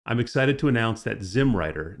I'm excited to announce that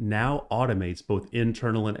ZimmWriter now automates both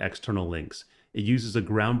internal and external links. It uses a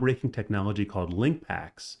groundbreaking technology called link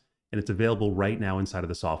packs, and it's available right now inside of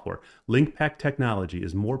the software. Link pack technology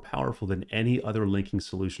is more powerful than any other linking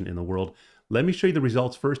solution in the world. Let me show you the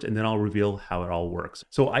results first, and then I'll reveal how it all works.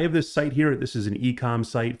 So I have this site here. This is an e-com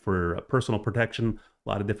site for personal protection, a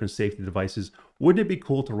lot of different safety devices. Wouldn't it be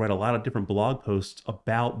cool to write a lot of different blog posts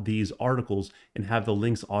about these articles and have the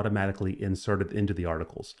links automatically inserted into the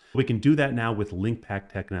articles? We can do that now with link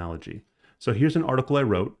pack technology. So here's an article I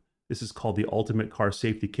wrote. This is called the Ultimate Car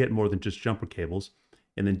Safety Kit, More Than Just Jumper Cables.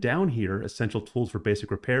 And then down here, Essential Tools for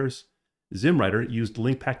Basic Repairs. ZimmWriter used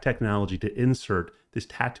link pack technology to insert this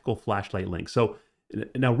tactical flashlight link. So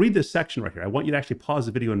now read this section right here. I want you to actually pause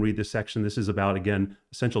the video and read this section. This is about, again,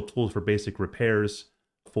 essential tools for basic repairs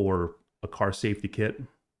for a car safety kit.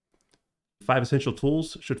 5 essential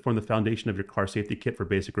tools should form the foundation of your car safety kit for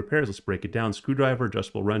basic repairs. Let's break it down. Screwdriver,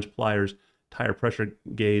 adjustable wrench, pliers, tire pressure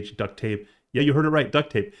gauge, duct tape. Yeah, you heard it right,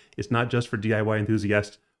 duct tape. It's not just for DIY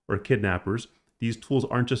enthusiasts or kidnappers. These tools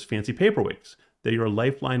aren't just fancy paperweights. They're your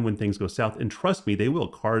lifeline when things go south, and trust me, they will.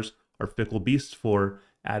 Cars are fickle beasts. For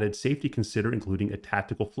added safety, consider including a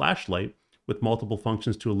tactical flashlight with multiple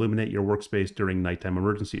functions to illuminate your workspace during nighttime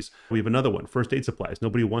emergencies. We have another one, first aid supplies.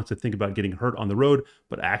 Nobody wants to think about getting hurt on the road,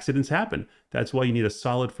 but accidents happen. That's why you need a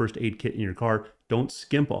solid first aid kit in your car. Don't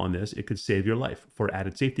skimp on this. It could save your life. For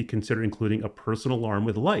added safety, consider including a personal alarm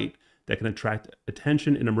with light that can attract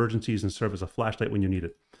attention in emergencies and serve as a flashlight when you need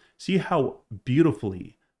it. See how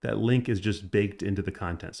beautifully that link is just baked into the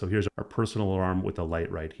content. So here's our personal alarm with a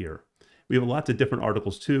light right here. We have lots of different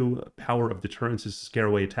articles too. Power of deterrence is to scare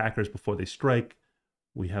away attackers before they strike.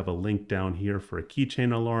 We have a link down here for a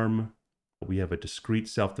keychain alarm. We have a discrete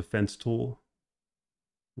self-defense tool.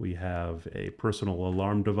 We have a personal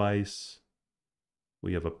alarm device.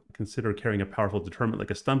 We have consider carrying a powerful deterrent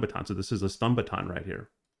like a stun baton. So this is a stun baton right here.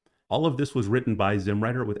 All of this was written by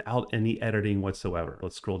ZimmWriter without any editing whatsoever.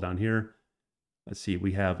 Let's scroll down here. Let's see,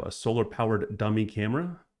 we have a solar-powered dummy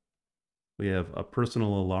camera. We have a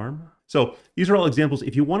personal alarm. So these are all examples.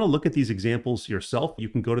 If you want to look at these examples yourself, you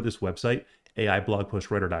can go to this website,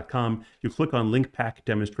 aiblogpostwriter.com. You click on link pack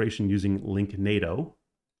demonstration using Linknado,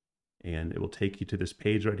 and it will take you to this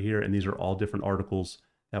page right here. And these are all different articles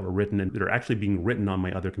that were written and that are actually being written on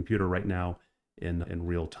my other computer right now in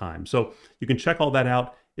real time. So you can check all that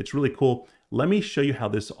out. It's really cool. Let me show you how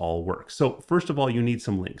this all works. So first of all, you need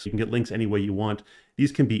some links. You can get links any way you want.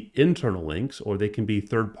 These can be internal links, or they can be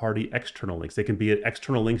third-party external links. They can be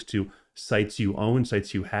external links to sites you own,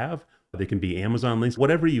 sites you have. They can be Amazon links,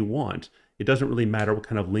 whatever you want. It doesn't really matter what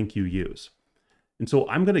kind of link you use. And so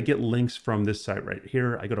I'm going to get links from this site right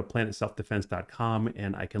here. I go to planetselfdefense.com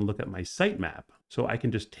and I can look at my sitemap. So I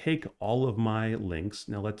can just take all of my links.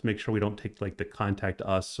 Now let's make sure we don't take like the contact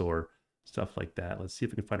us or stuff like that. Let's see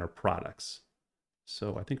if we can find our products.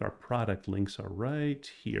 So I think our product links are right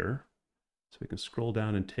here. So we can scroll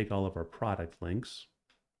down and take all of our product links.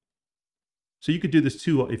 So you could do this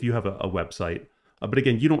too if you have a website. But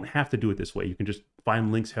again, you don't have to do it this way. You can just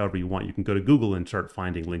find links however you want. You can go to Google and start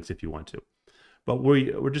finding links if you want to. But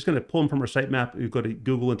we're just going to pull them from our sitemap. You go to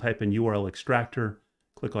Google and type in URL extractor.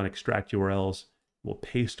 Click on extract URLs. We'll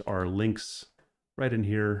paste our links right in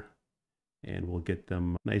here, and we'll get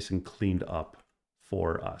them nice and cleaned up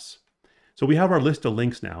for us. So we have our list of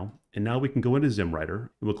links now, and now we can go into ZimmWriter, and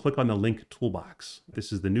we'll click on the link toolbox.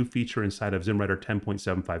 This is the new feature inside of ZimmWriter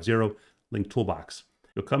 10.750, link toolbox.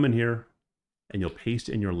 You'll come in here, and you'll paste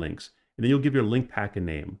in your links, and then you'll give your link pack a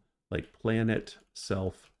name, like Planet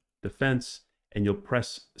Self Defense, and you'll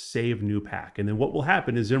press Save New Pack. And then what will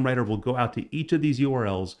happen is ZimmWriter will go out to each of these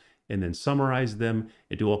URLs and then summarize them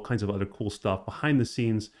and do all kinds of other cool stuff behind the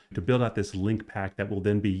scenes to build out this link pack that will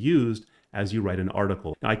then be used as you write an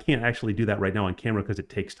article. Now, I can't actually do that right now on camera because it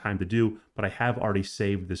takes time to do, but I have already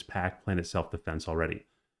saved this pack, Planet Self-Defense, already.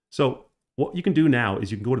 So what you can do now is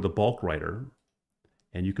you can go to the bulk writer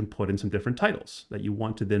and you can put in some different titles that you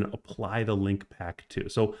want to then apply the link pack to.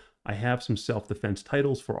 So I have some self-defense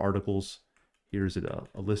titles for articles. Here's a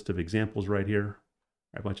list of examples right here.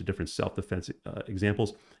 A bunch of different self-defense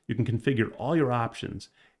examples. You can configure all your options,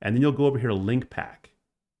 and then you'll go over here to link pack.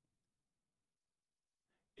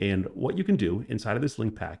 And what you can do inside of this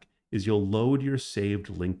link pack is you'll load your saved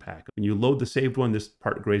link pack. When you load the saved one, this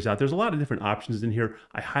part grays out. There's a lot of different options in here.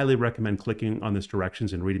 I highly recommend clicking on this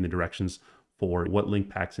directions and reading the directions for what link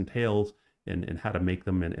packs entails and how to make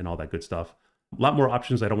them and all that good stuff. A lot more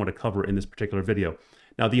options I don't want to cover in this particular video.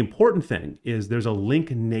 Now, the important thing is there's a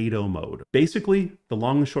link NATO mode. Basically, the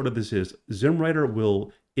long and short of this is ZimmWriter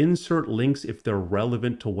will insert links if they're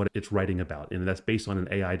relevant to what it's writing about, and that's based on an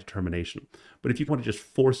AI determination. But if you want to just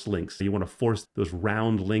force links, you want to force those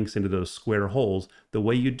round links into those square holes, the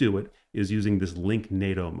way you do it is using this link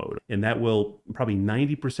NATO mode. And that will probably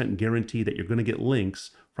 90% guarantee that you're going to get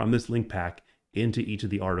links from this link pack into each of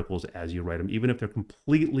the articles as you write them, even if they're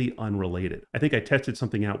completely unrelated. I think I tested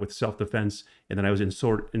something out with self-defense, and then I was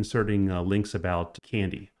inserting links about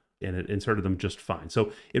candy, and it inserted them just fine.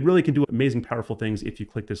 So it really can do amazing, powerful things if you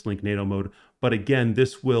click this link NATO mode. But again,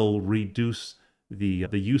 this will reduce the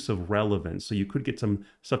use of relevance. So you could get some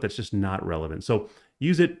stuff that's just not relevant. So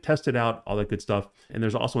use it, test it out, all that good stuff. And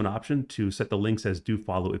there's also an option to set the links as do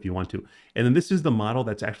follow if you want to. And then this is the model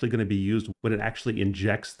that's actually going to be used when it actually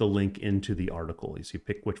injects the link into the article. So you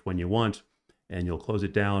pick which one you want, and you'll close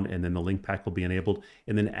it down, and then the link pack will be enabled.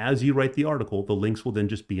 And then as you write the article, the links will then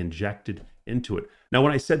just be injected into it. Now,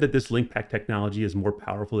 when I said that this link pack technology is more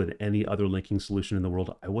powerful than any other linking solution in the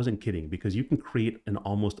world, I wasn't kidding, because you can create an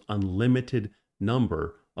almost unlimited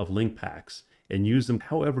number of link packs and use them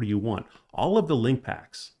however you want. All of the link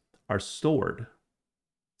packs are stored.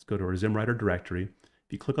 Let's go to our ZimmWriter directory.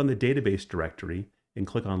 If you click on the database directory and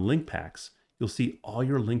click on link packs, you'll see all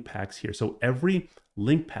your link packs here. So every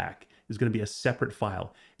link pack is going to be a separate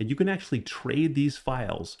file, and you can actually trade these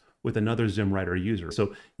files with another ZimmWriter user.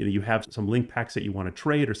 So you have some link packs that you want to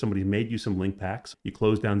trade, or somebody made you some link packs. You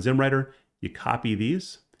close down ZimmWriter, you copy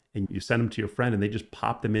these, and you send them to your friend, and they just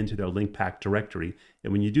pop them into their link pack directory.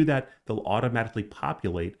 And when you do that, they'll automatically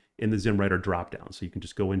populate in the ZimmWriter dropdown. So you can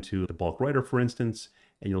just go into the bulk writer, for instance,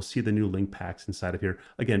 and you'll see the new link packs inside of here.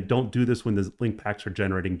 Again, don't do this when the link packs are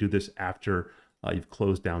generating. Do this after you've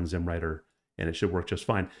closed down ZimmWriter, and it should work just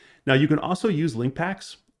fine. Now, you can also use link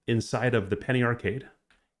packs inside of the Penny Arcade,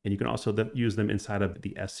 and you can also use them inside of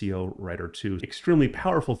the SEO Writer 2. Extremely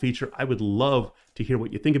powerful feature. I would love to hear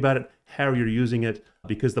what you think about it, how you're using it,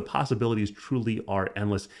 because the possibilities truly are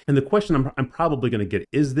endless. And the question I'm probably going to get,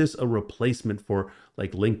 is this a replacement for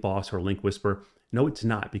like Link Boss or Link Whisper? No, it's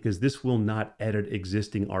not, because this will not edit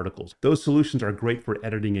existing articles. Those solutions are great for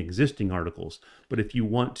editing existing articles, but if you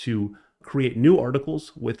want to create new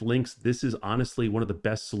articles with links, this is honestly one of the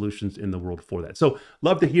best solutions in the world for that. So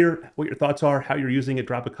love to hear what your thoughts are, how you're using it.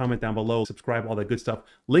 Drop a comment down below, subscribe, all that good stuff.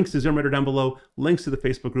 Links to ZimmWriter down below, links to the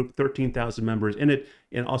Facebook group, 13,000 members in it,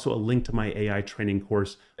 and also a link to my AI training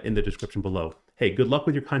course in the description below. Hey, good luck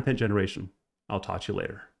with your content generation. I'll talk to you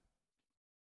later.